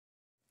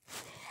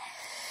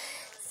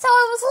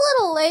was a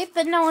little late,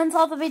 but no one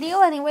saw the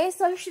video anyway,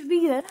 so it should be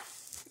good.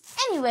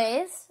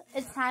 Anyways,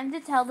 it's time to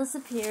tell the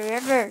superior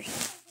version.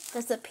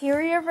 The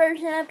superior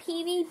version of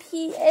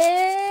PvP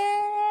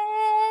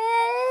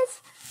is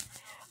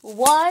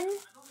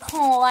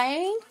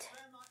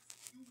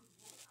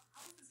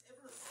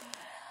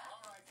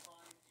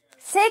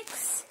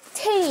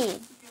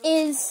 1.16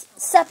 is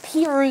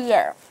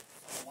superior.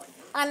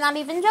 I'm not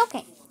even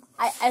joking.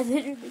 I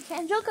literally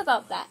can't joke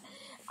about that.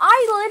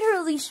 I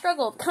literally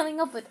struggled coming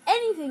up with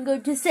anything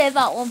good to say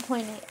about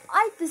 1.8.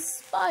 I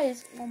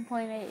despise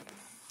 1.8.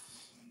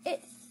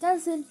 It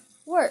doesn't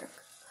work.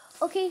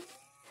 Okay,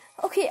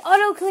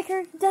 auto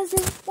clicker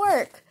doesn't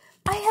work.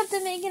 I have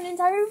to make an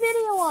entire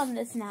video on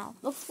this now.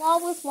 The flaw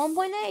with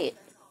 1.8.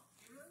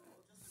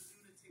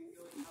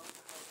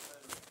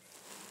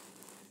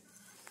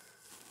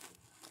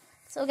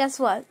 So guess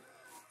what?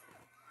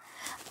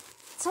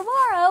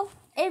 Tomorrow,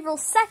 April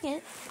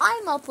 2nd,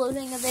 I'm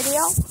uploading a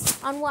video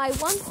on why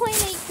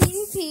 1.8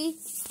 PvP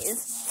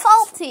is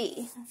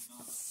faulty.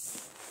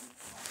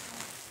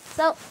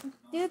 So,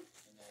 do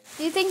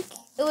you think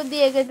it would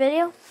be a good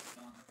video?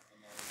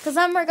 Because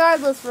I'm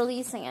regardless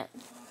releasing it.